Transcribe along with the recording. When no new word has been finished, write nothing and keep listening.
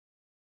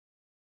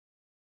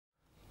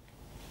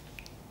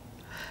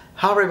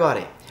Hi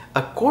everybody!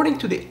 According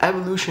to the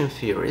evolution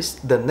theories,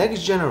 the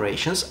next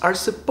generations are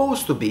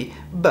supposed to be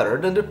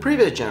better than the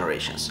previous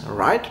generations,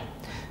 right?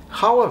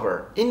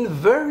 However, in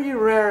very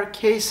rare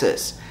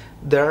cases,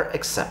 there are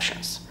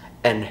exceptions.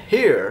 And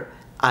here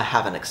I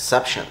have an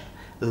exception.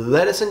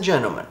 Ladies and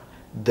gentlemen,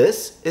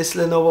 this is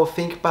Lenovo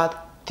ThinkPad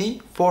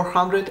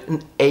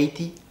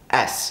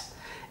T480s.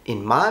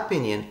 In my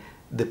opinion,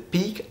 the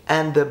peak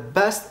and the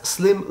best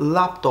slim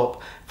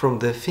laptop from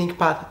the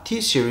ThinkPad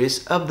T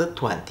series of the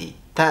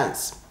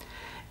 2010s.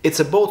 It's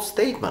a bold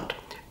statement,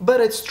 but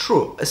it's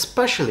true,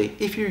 especially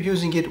if you're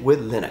using it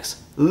with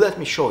Linux. Let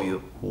me show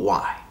you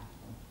why.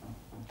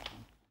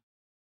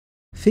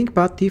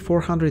 ThinkPad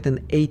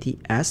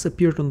T480s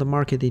appeared on the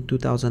market in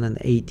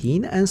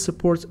 2018 and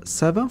supports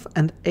 7th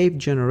and 8th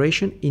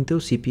generation Intel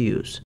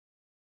CPUs.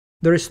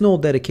 There is no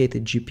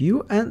dedicated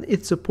GPU and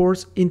it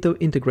supports Intel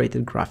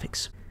integrated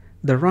graphics.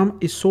 The RAM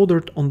is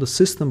soldered on the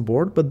system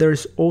board, but there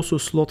is also a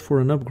slot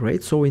for an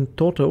upgrade, so in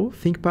total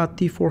ThinkPad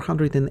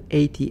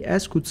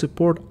T480s could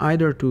support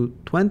either to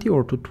 20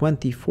 or to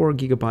 24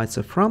 GB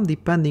of RAM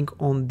depending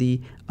on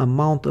the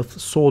amount of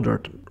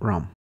soldered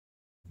RAM.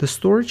 The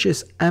storage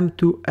is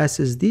M.2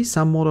 SSD,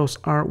 some models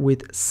are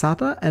with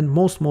SATA and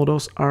most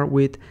models are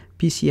with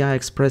PCI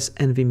Express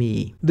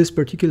NVMe. This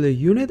particular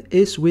unit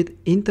is with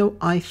Intel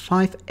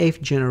i5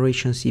 8th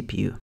generation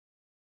CPU.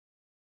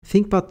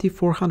 ThinkPad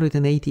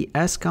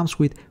T480s comes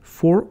with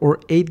 4 or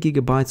 8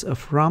 GB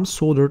of RAM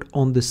soldered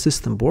on the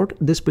system board.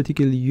 This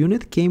particular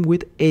unit came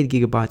with 8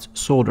 GB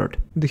soldered.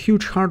 The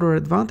huge hardware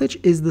advantage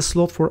is the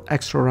slot for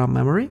extra RAM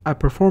memory. I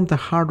performed a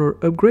hardware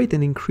upgrade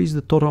and increased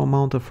the total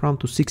amount of RAM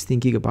to 16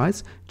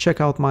 GB.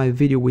 Check out my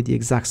video with the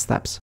exact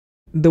steps.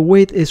 The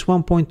weight is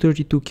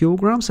 1.32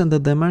 kilograms and the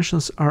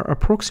dimensions are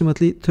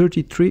approximately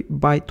 33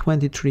 by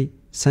 23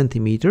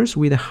 centimeters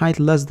with a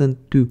height less than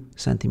 2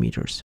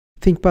 centimeters.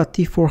 ThinkPad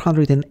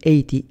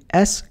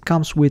T480s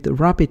comes with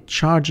rapid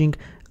charging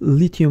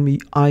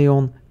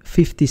lithium-ion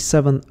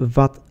 57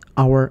 Wh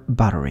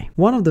battery.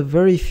 One of the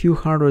very few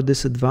hardware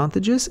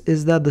disadvantages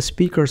is that the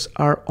speakers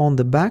are on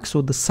the back,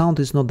 so the sound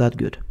is not that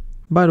good.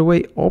 By the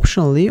way,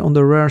 optionally, on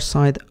the rear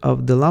side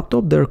of the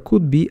laptop there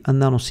could be a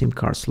nano SIM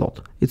card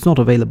slot. It's not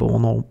available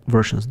on all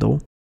versions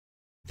though.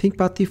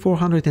 ThinkPad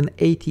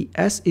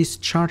T480s is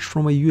charged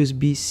from a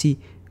USB-C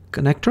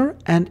connector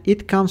and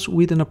it comes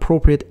with an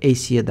appropriate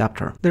AC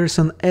adapter. There is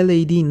an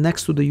LED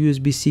next to the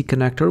USB-C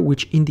connector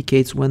which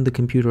indicates when the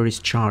computer is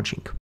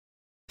charging.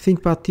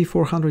 ThinkPad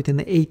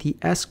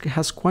T480s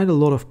has quite a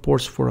lot of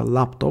ports for a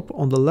laptop.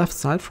 On the left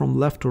side, from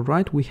left to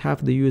right, we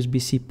have the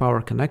USB-C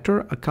power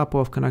connector, a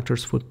couple of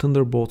connectors for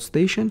Thunderbolt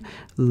station,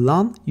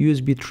 LAN,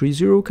 USB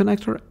 3.0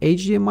 connector,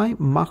 HDMI,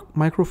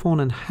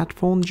 microphone and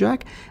headphone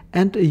jack,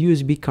 and a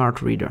USB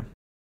card reader.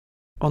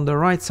 On the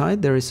right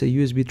side there is a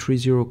USB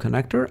 3.0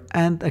 connector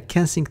and a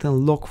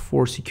Kensington lock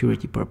for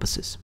security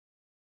purposes.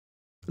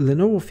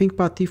 Lenovo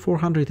ThinkPad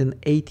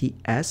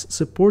T480s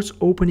supports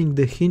opening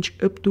the hinge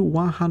up to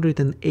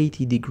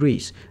 180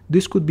 degrees.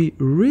 This could be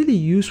really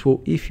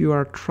useful if you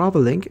are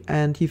traveling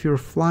and if you're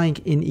flying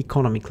in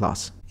economy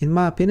class. In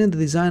my opinion, the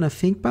design of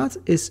ThinkPad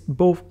is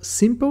both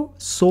simple,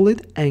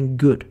 solid and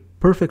good.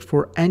 Perfect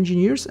for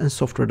engineers and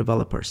software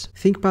developers.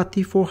 ThinkPad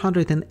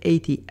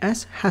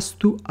T480s has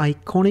two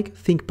iconic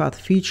ThinkPad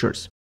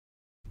features.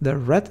 The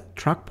red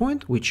track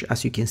point, which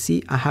as you can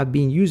see I have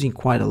been using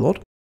quite a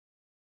lot.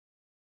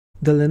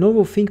 The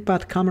Lenovo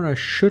ThinkPad camera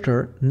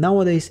shutter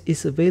nowadays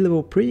is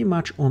available pretty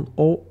much on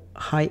all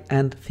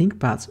high-end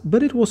ThinkPads,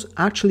 but it was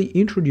actually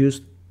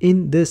introduced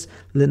in this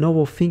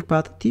Lenovo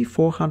ThinkPad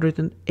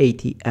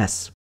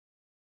T480s.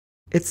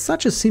 It's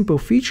such a simple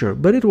feature,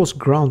 but it was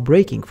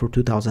groundbreaking for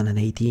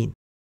 2018.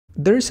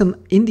 There is an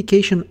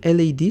indication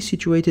LED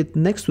situated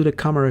next to the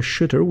camera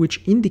shutter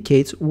which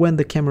indicates when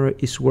the camera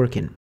is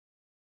working.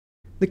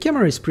 The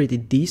camera is pretty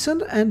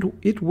decent and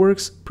it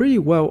works pretty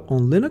well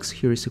on Linux.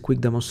 Here is a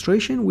quick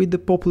demonstration with the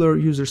popular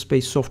user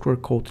space software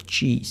called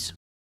Cheese.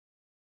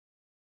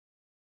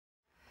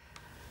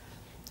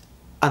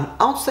 An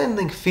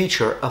outstanding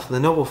feature of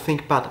Lenovo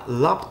ThinkPad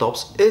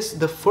laptops is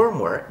the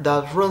firmware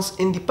that runs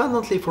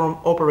independently from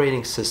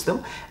operating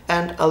system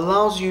and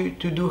allows you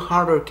to do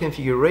hardware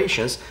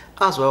configurations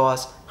as well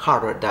as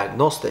hardware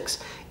diagnostics.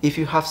 If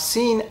you have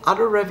seen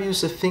other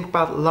reviews of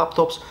ThinkPad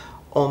laptops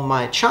on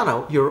my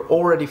channel, you're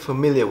already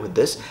familiar with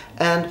this,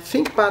 and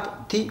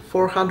ThinkPad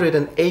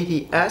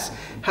T480s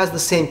has the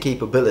same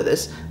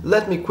capabilities.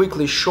 Let me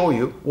quickly show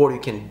you what you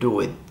can do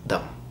with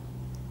them.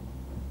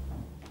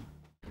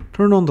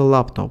 Turn on the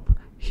laptop,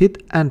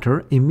 hit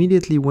enter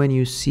immediately when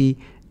you see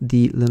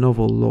the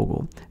Lenovo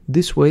logo.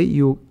 This way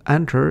you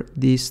enter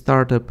the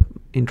startup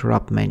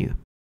interrupt menu.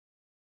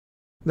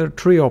 There are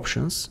three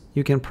options.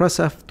 You can press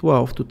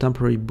F12 to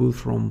temporarily boot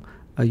from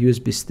a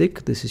USB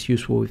stick. This is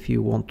useful if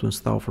you want to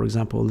install, for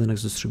example, a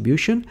Linux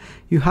distribution.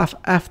 You have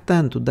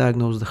F10 to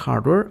diagnose the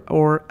hardware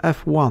or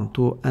F1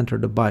 to enter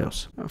the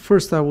BIOS.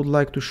 First, I would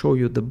like to show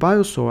you the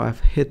BIOS, so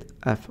I've hit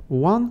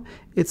F1.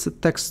 It's a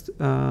text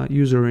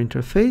user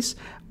interface.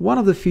 One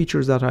of the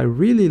features that I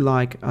really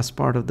like as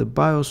part of the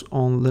BIOS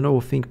on Lenovo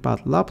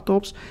ThinkPad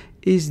laptops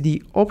is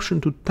the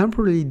option to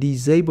temporarily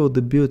disable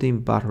the built-in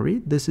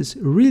battery. This is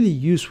really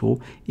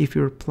useful if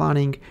you're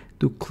planning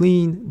to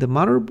clean the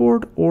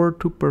motherboard or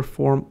to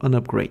perform an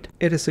upgrade.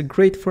 It is a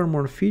great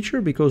firmware feature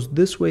because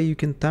this way you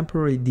can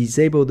temporarily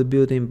disable the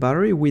built-in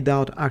battery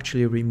without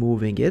actually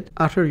removing it.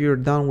 After you're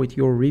done with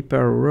your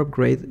repair or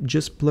upgrade,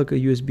 just plug a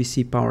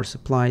USB-C power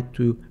supply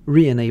to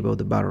re-enable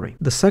the battery.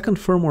 The second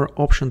firmware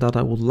option that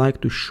I would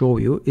like to show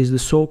you is the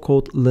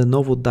so-called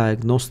Lenovo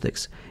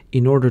Diagnostics.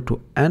 In order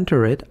to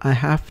enter it, I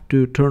have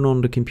to turn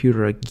on the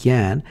computer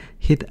again,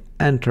 hit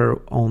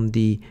enter on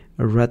the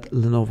red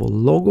Lenovo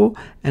logo,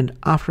 and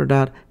after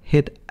that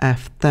hit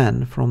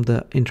F10 from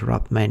the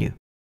interrupt menu.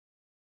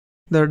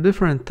 There are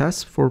different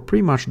tests for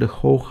pretty much the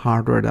whole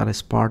hardware that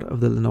is part of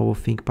the Lenovo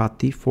ThinkPad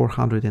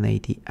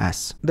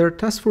T480s. There are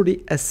tests for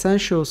the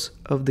essentials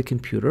of the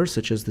computer,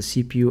 such as the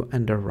CPU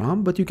and the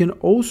RAM, but you can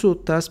also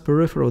test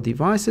peripheral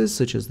devices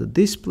such as the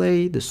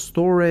display, the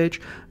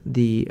storage,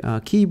 the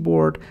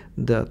keyboard,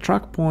 the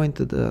track point,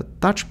 the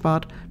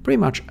touchpad, pretty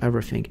much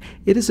everything.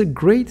 It is a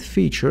great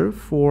feature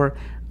for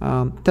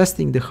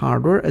testing the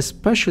hardware,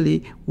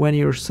 especially when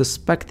you're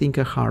suspecting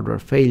a hardware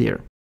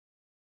failure.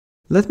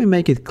 Let me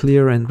make it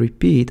clear and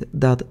repeat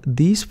that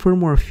these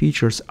firmware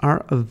features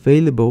are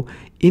available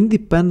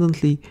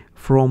independently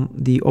from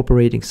the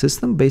operating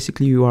system.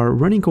 Basically, you are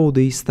running all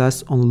these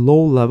tests on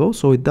low level,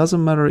 so it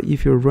doesn't matter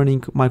if you're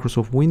running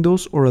Microsoft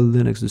Windows or a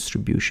Linux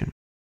distribution.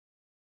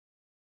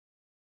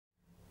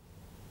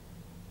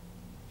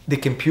 The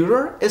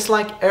computer is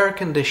like air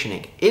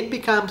conditioning. It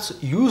becomes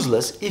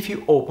useless if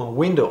you open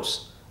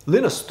Windows.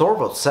 Linus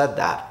Torvalds said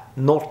that,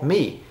 not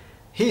me.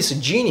 He's a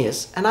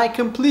genius and I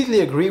completely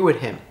agree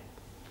with him.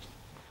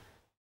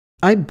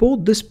 I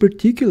bought this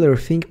particular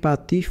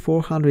ThinkPad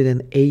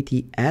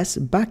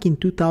T480s back in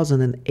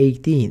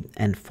 2018,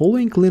 and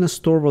following Linus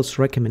Torvalds'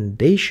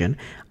 recommendation,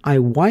 I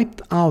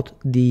wiped out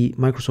the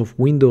Microsoft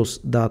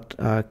Windows that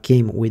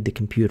came with the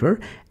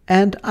computer,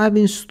 and I've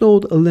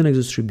installed a Linux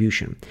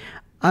distribution.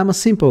 I'm a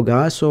simple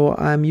guy, so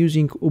I'm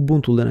using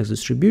Ubuntu Linux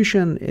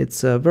distribution.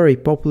 It's a very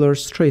popular,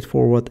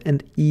 straightforward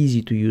and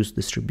easy to use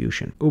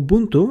distribution.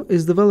 Ubuntu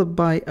is developed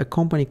by a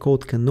company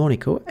called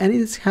Canonical, and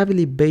it is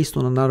heavily based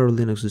on another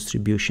Linux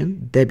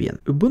distribution, Debian.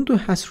 Ubuntu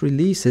has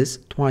releases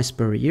twice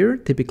per year,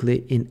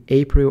 typically in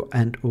April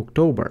and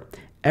October.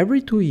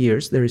 Every 2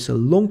 years there is a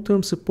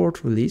long-term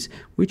support release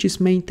which is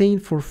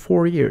maintained for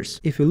 4 years.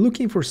 If you're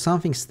looking for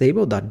something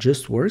stable that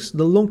just works,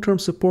 the long-term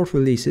support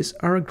releases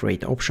are a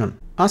great option.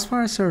 As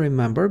far as I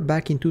remember,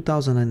 back in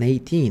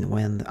 2018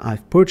 when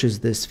I've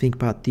purchased this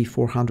ThinkPad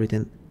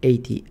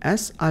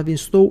T480s, I've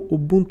installed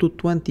Ubuntu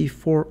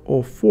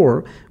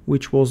 24.04,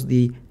 which was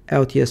the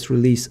LTS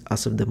release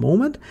as of the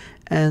moment,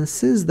 and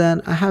since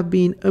then I have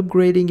been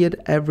upgrading it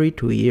every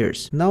 2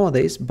 years.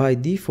 Nowadays, by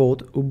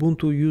default,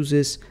 Ubuntu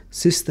uses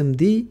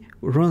systemd,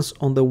 runs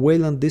on the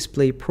Wayland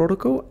display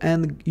protocol,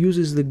 and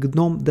uses the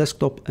GNOME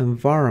desktop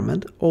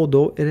environment,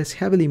 although it is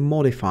heavily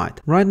modified.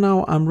 Right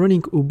now I'm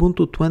running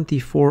Ubuntu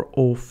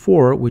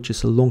 24.04, which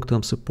is a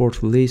long-term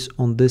support release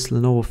on this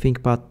Lenovo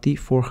ThinkPad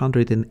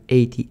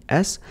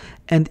T480s,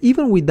 and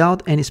even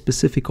without any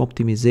specific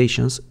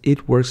optimizations,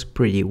 it works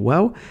pretty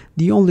well.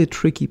 The only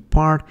tricky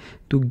part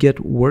to get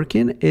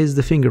working is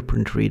the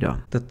fingerprint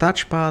reader. The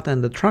touchpad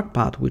and the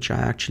trackpad, which I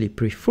actually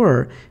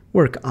prefer,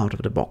 work out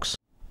of the box.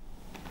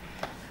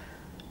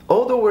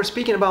 Although we're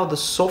speaking about the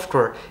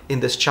software in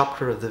this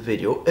chapter of the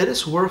video, it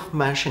is worth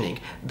mentioning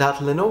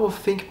that Lenovo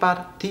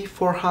ThinkPad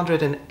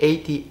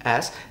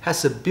T480s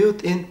has a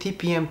built-in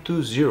TPM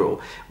 2.0,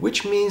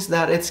 which means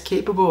that it's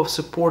capable of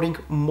supporting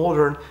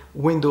modern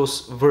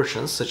Windows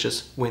versions such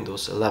as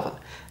Windows 11.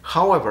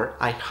 However,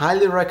 I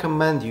highly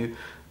recommend you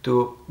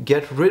to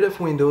get rid of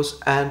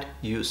Windows and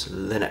use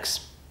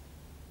Linux.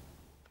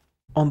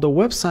 On the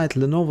website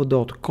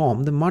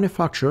Lenovo.com, the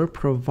manufacturer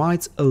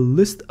provides a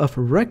list of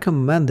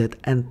recommended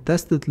and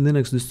tested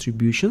Linux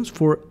distributions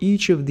for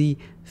each of the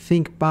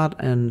ThinkPad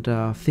and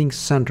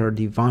ThinkCenter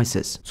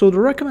devices. So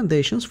the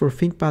recommendations for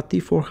ThinkPad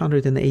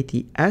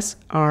T480s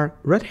are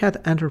Red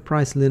Hat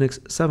Enterprise Linux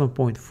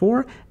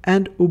 7.4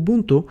 and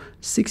Ubuntu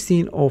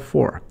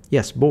 16.04.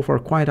 Yes, both are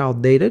quite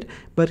outdated,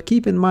 but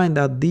keep in mind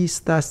that these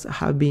tests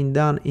have been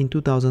done in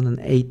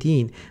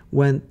 2018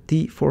 when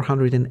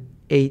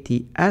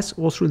T480s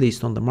was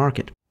released on the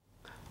market.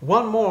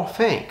 One more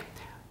thing.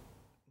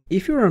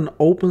 If you're an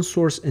open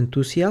source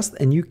enthusiast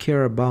and you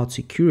care about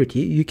security,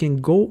 you can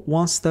go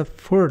one step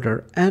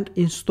further and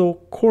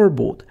install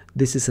Coreboot.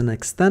 This is an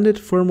extended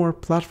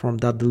firmware platform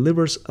that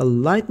delivers a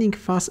lightning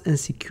fast and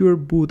secure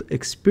boot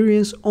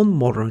experience on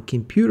modern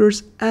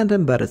computers and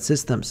embedded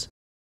systems.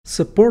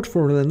 Support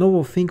for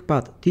Lenovo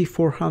ThinkPad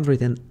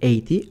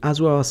T480 as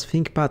well as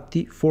ThinkPad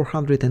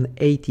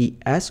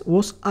T480s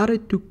was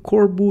added to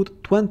Coreboot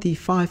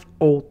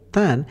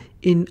 25.0.10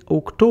 in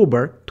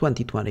October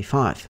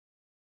 2025.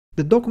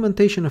 The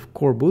documentation of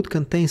Coreboot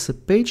contains a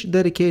page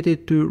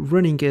dedicated to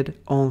running it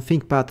on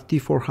ThinkPad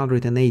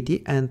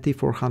T480 and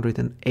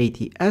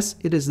T480s.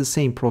 It is the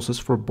same process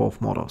for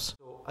both models.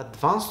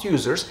 Advanced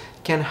users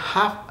can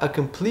have a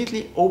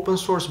completely open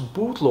source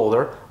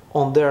bootloader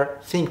on their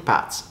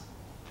ThinkPads.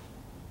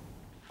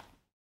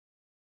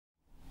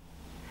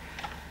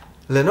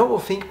 Lenovo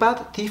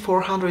ThinkPad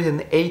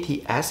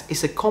T480s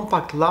is a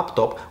compact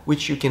laptop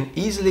which you can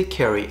easily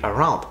carry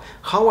around.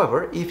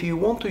 However, if you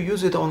want to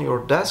use it on your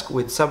desk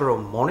with several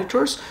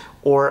monitors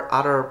or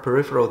other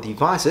peripheral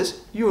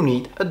devices, you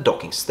need a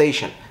docking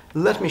station.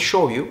 Let me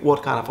show you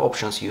what kind of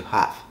options you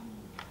have.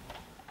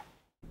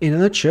 In a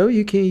nutshell,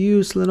 you can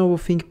use Lenovo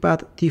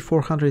ThinkPad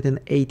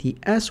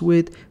T480s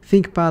with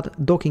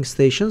ThinkPad docking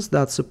stations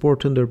that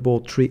support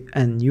Thunderbolt 3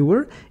 and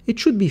newer. It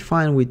should be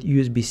fine with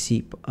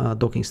USB-C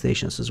docking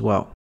stations as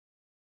well.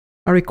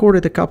 I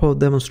recorded a couple of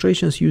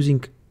demonstrations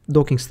using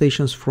docking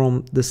stations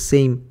from the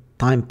same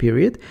time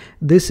period.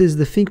 This is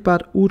the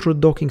ThinkPad Ultra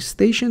docking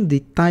station.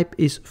 The type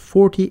is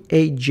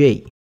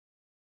 48J.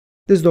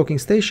 This docking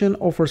station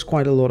offers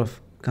quite a lot of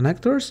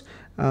connectors.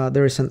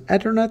 There is an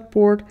Ethernet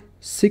port,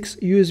 6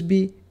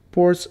 USB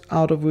ports,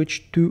 out of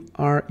which 2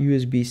 are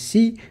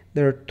USB-C.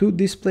 There are 2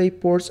 display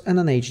ports and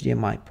an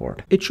HDMI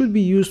port. It should be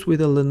used with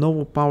a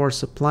Lenovo power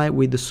supply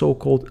with the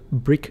so-called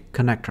brick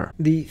connector.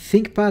 The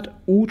ThinkPad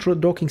Ultra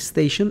docking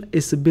station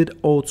is a bit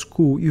old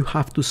school. You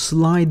have to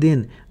slide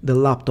in the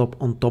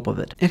laptop on top of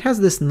it. It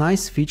has this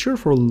nice feature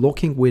for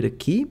locking with a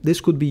key.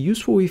 This could be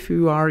useful if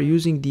you are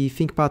using the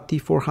ThinkPad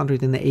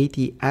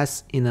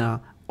T480s in an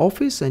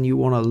office and you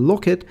want to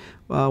lock it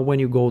when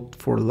you go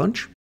for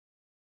lunch.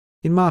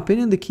 In my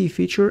opinion, the key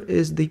feature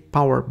is the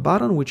power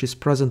button, which is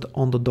present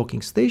on the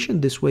docking station.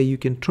 This way you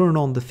can turn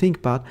on the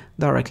ThinkPad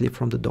directly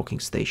from the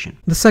docking station.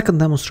 The second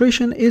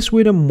demonstration is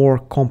with a more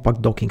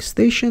compact docking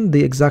station.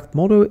 The exact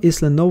model is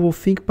Lenovo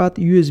ThinkPad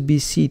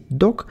USB-C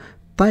dock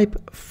Type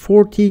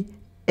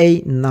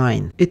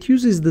 40A9. It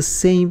uses the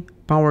same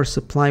power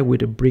supply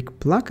with a brick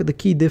plug. The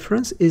key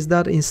difference is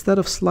that instead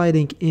of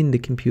sliding in the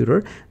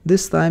computer,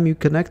 this time you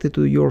connect it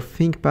to your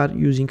ThinkPad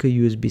using a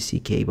USB-C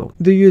cable.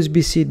 The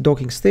USB-C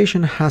docking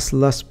station has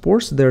less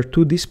ports. There are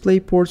 2 display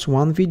ports,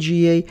 1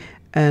 VGA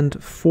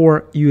and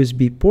 4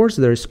 USB ports.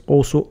 There is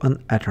also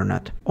an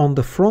Ethernet. On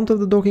the front of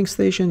the docking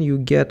station you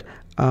get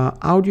an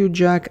audio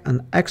jack,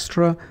 an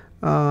extra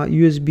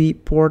USB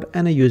port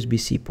and a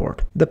USB-C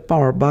port. The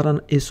power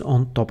button is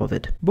on top of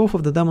it. Both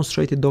of the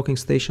demonstrated docking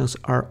stations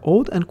are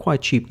old and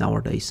quite cheap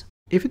nowadays.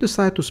 If you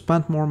decide to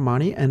spend more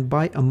money and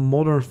buy a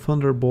modern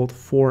Thunderbolt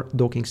 4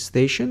 docking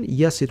station,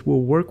 yes, it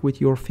will work with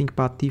your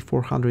ThinkPad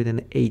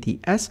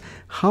T480s.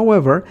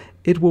 However,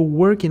 it will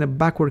work in a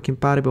backward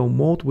compatible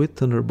mode with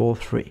Thunderbolt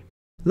 3.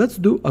 Let's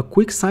do a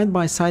quick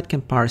side-by-side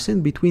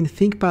comparison between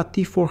ThinkPad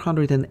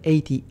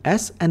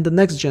T480s and the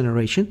next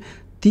generation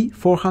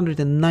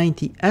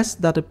T490s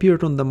that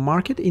appeared on the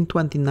market in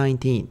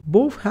 2019.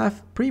 Both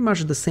have pretty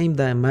much the same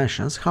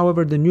dimensions,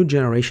 however the new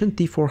generation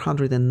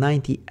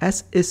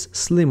T490s is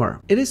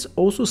slimmer. It is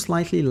also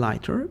slightly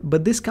lighter,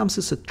 but this comes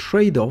as a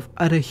trade-off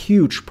at a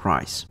huge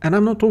price. And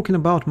I'm not talking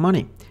about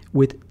money.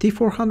 With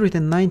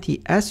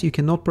T490s you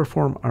cannot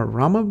perform a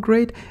RAM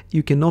upgrade,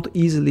 you cannot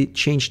easily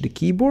change the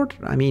keyboard.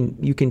 I mean,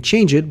 you can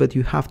change it, but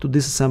you have to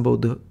disassemble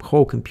the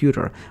whole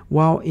computer.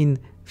 While in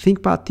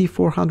ThinkPad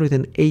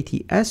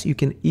T480s you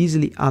can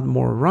easily add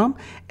more RAM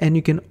and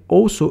you can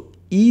also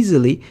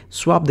easily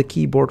swap the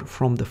keyboard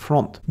from the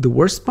front. The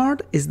worst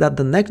part is that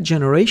the next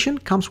generation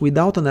comes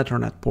without an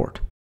Ethernet port.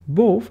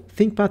 Both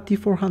ThinkPad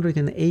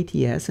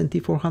T480s and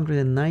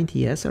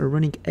T490s are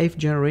running 8th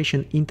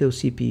generation Intel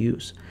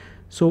CPUs.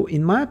 So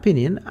in my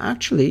opinion,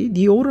 actually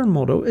the older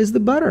model is the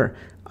better.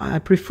 I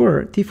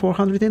prefer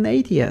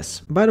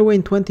T480s. By the way,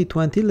 in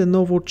 2020,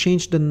 Lenovo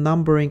changed the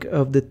numbering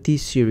of the T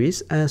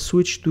series and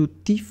switched to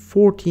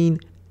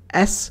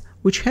T14S,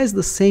 which has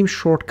the same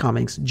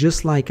shortcomings,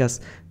 just like as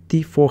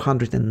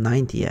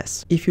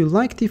T490s. If you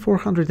like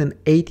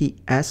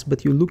T480s,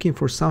 but you're looking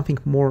for something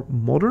more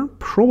modern,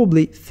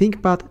 probably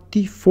ThinkPad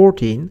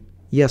T14,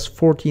 yes,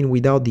 14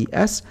 without the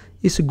S,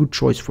 is a good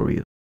choice for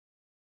you.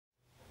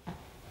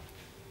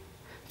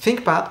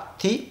 ThinkPad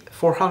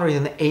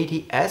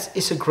T480s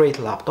is a great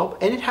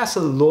laptop and it has a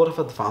lot of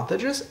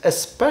advantages,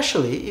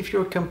 especially if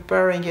you're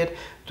comparing it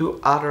to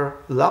other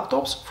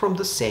laptops from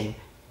the same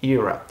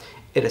era.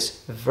 It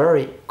is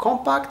very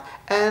compact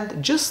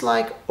and just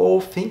like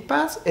all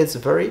ThinkPads, it's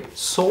very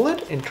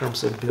solid in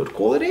terms of build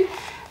quality,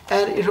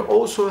 and it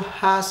also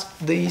has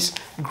these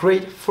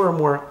great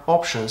firmware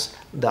options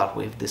that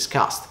we've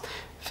discussed.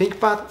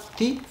 ThinkPad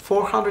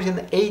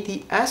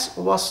T480s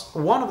was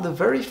one of the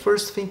very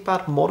first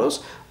ThinkPad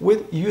models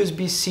with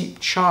USB-C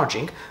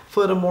charging.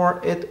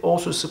 Furthermore, it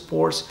also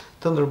supports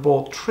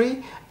Thunderbolt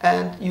 3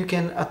 and you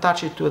can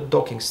attach it to a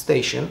docking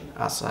station,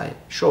 as I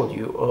showed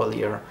you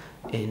earlier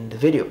in the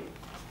video.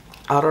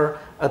 Other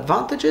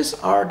advantages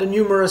are the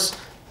numerous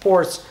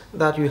ports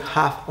that you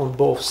have on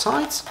both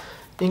sides,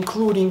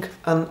 including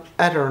an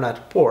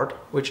Ethernet port,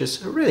 which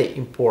is really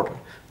important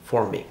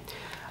for me.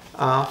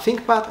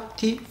 ThinkPad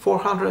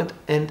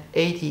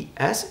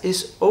T480s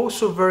is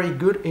also very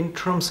good in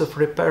terms of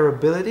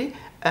repairability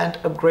and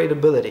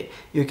upgradability.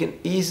 You can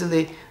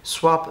easily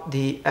swap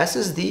the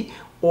SSD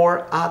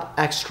or add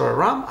extra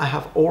RAM. I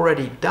have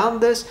already done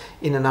this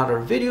in another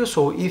video,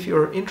 so if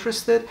you're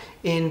interested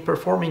in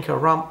performing a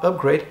RAM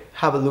upgrade,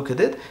 have a look at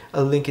it.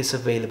 A link is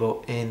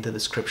available in the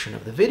description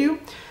of the video.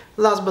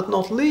 Last but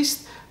not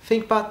least,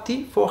 ThinkPad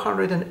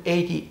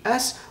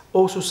T480s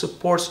also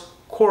supports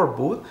Core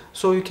Boot,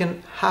 so you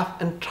can have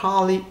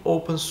entirely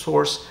open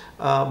source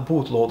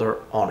bootloader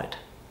on it.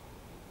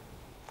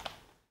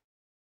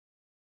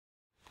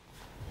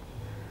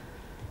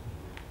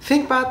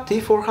 ThinkPad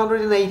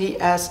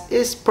T480s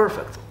is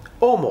perfect,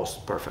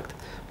 almost perfect.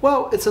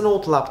 Well, it's an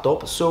old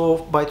laptop, so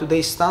by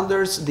today's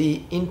standards,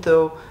 the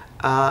Intel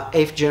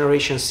 8th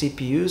generation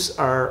CPUs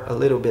are a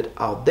little bit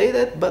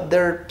outdated, but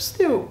they're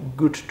still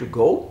good to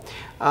go.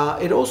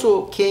 It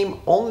also came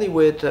only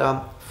with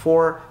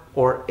 4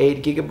 or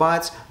 8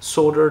 gigabytes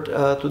soldered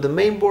to the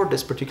mainboard.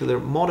 This particular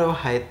model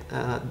had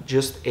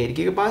just 8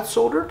 gigabytes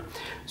soldered.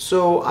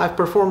 So I've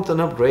performed an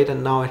upgrade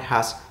and now it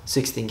has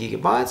 16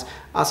 gigabytes.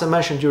 As I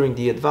mentioned during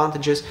the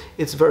advantages,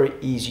 it's very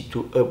easy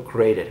to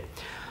upgrade it.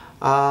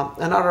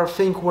 Another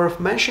thing worth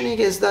mentioning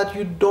is that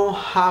you don't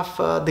have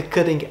the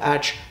cutting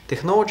edge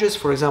technologies.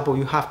 For example,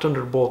 you have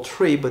Thunderbolt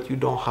 3, but you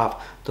don't have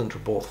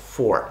Thunderbolt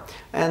 4.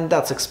 And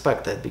that's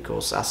expected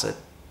because, as I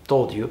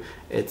told you,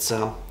 it's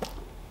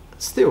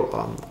still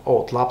an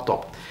old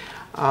laptop.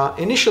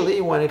 Initially,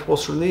 when it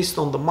was released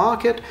on the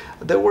market,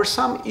 there were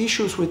some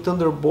issues with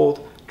Thunderbolt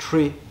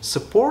 3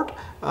 support.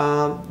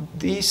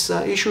 These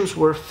issues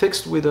were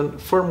fixed with a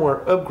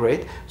firmware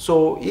upgrade.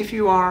 So if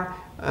you are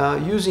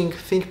using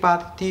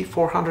ThinkPad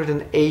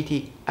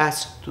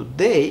T480s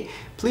today,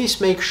 please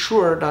make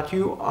sure that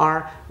you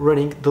are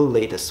running the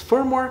latest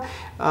firmware.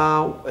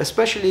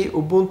 Especially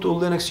Ubuntu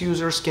Linux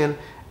users can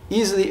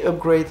easily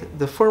upgrade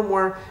the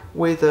firmware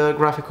with a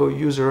graphical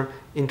user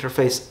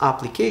interface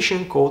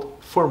application called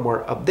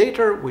Firmware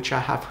Updater, which I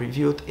have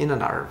reviewed in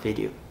another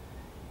video.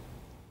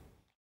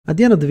 At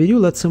the end of the video,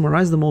 let's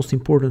summarize the most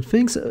important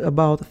things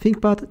about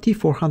ThinkPad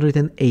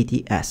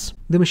T480s.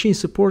 The machine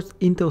supports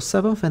Intel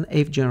 7th and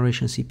 8th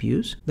generation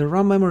CPUs. The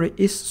RAM memory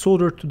is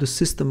soldered to the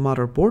system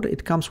motherboard.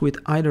 It comes with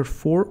either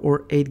 4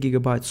 or 8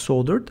 gigabytes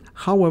soldered.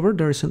 However,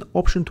 there is an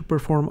option to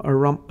perform a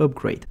RAM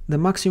upgrade. The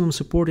maximum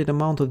supported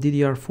amount of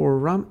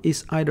DDR4 RAM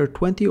is either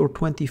 20 or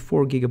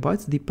 24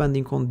 gigabytes,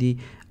 depending on the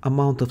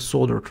amount of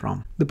soldered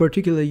RAM. The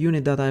particular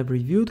unit that I've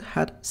reviewed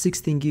had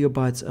 16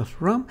 gigabytes of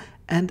RAM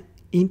and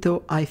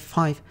Intel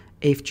i5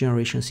 8th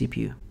generation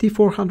CPU.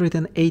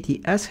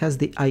 T480s has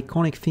the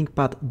iconic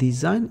ThinkPad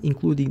design,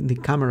 including the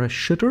camera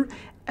shutter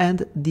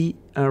and the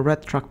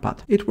red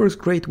trackpad. It works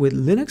great with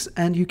Linux,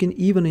 and you can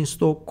even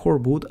install Core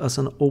Boot as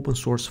an open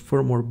source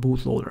firmware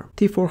bootloader.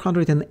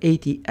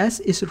 T480s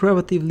is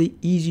relatively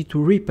easy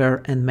to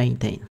repair and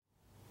maintain.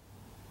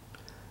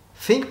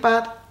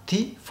 ThinkPad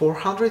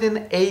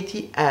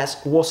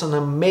T480s was an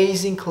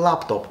amazing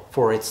laptop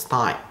for its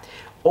time.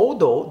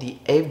 Although the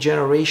 8th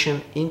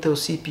generation Intel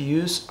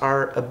CPUs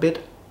are a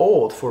bit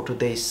old for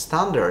today's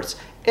standards,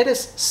 it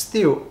is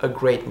still a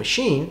great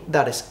machine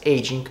that is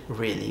aging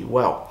really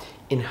well.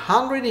 In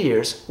 100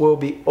 years will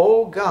be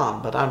all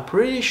gone, but I'm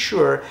pretty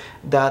sure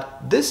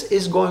that this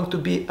is going to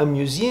be a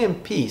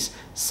museum piece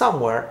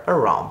somewhere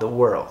around the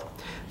world.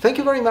 Thank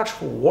you very much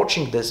for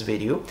watching this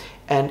video,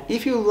 and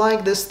if you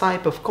like this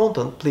type of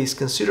content, please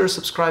consider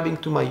subscribing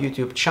to my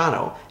YouTube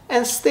channel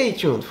and stay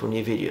tuned for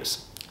new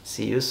videos.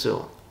 See you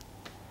soon.